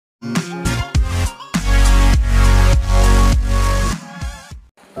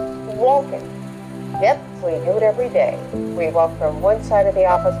walking. Yep, we do it every day. We walk from one side of the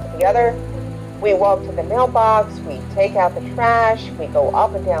office to the other. We walk to the mailbox. We take out the trash. We go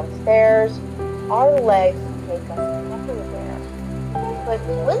up and down stairs. Our legs take us everywhere. But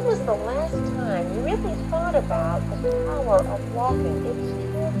when was the last time you really thought about the power of walking, its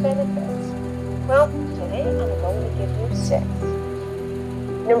true benefits? Well, today I'm going to give you 6.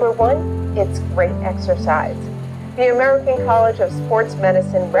 Number 1, it's great exercise. The American College of Sports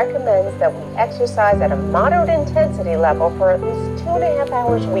Medicine recommends that we exercise at a moderate intensity level for at least 2.5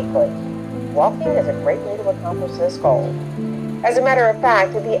 hours weekly. Walking is a great way to accomplish this goal. As a matter of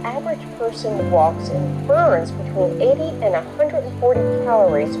fact, the average person walks and burns between 80 and 140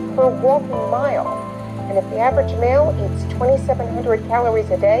 calories per walking mile. And if the average male eats 2,700 calories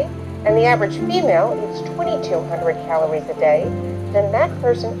a day, and the average female eats 2,200 calories a day, then that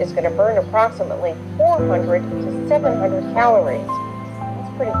person is going to burn approximately 400 to 700 calories.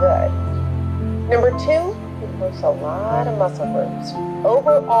 That's pretty good. Number 2, it works a lot of muscle groups.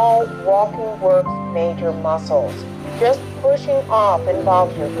 Overall, walking works major muscles. Just pushing off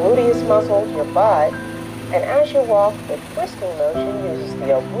involves your gluteus muscles, your butt, and as you walk, the twisting motion uses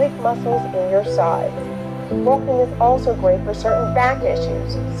the oblique muscles in your sides. Walking is also great for certain back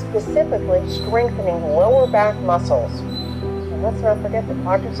issues, specifically strengthening lower back muscles. And let's not forget the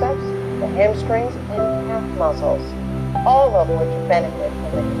quadriceps, the hamstrings, and calf muscles, all of which benefit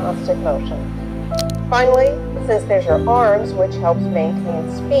from the constant motion. Finally, since there's your arms, which helps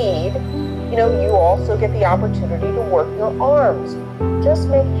maintain speed, you also get the opportunity to work your arms. Just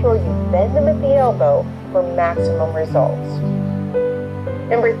make sure you bend them at the elbow for maximum results.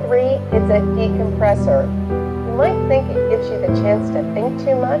 Number 3, it's a decompressor. You might think it gives you the chance to think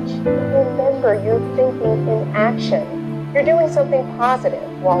too much, but remember you're thinking in action. You're doing something positive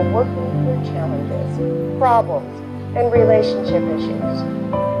while working through challenges, problems, and relationship issues.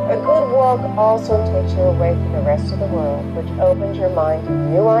 A good walk also takes you away from the rest of the world, which opens your mind to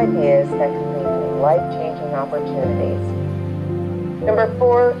new ideas that can lead to life-changing opportunities. Number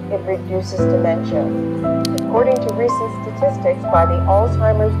 4, it reduces dementia. According to recent statistics by the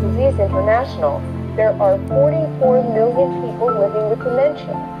Alzheimer's Disease International, there are 44 million people living with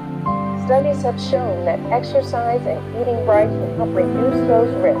dementia. Studies have shown that exercise and eating right can help reduce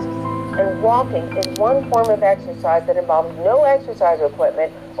those risks, and walking is one form of exercise that involves no exercise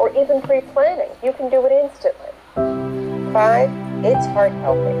equipment or even pre-planning. You can do it instantly. 5, it's heart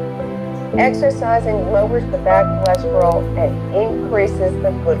healthy. Exercising lowers the bad cholesterol and increases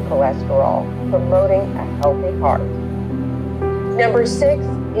the good cholesterol, promoting a healthy heart. Number 6,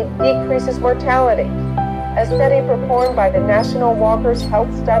 it decreases mortality. A study performed by the National Walkers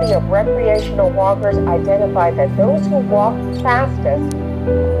Health Study of recreational walkers identified that those who walk fastest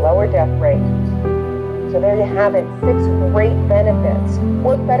have lower death rate. So there you have it, 6 great benefits.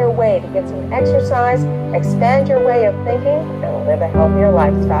 What better way to get some exercise, expand your way of thinking, and live a healthier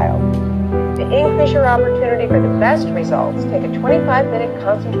lifestyle? To increase your opportunity for the best results, take a 25-minute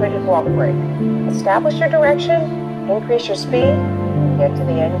concentrated walk break. Establish your direction, increase your speed, and get to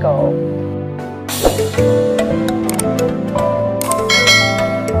the end goal.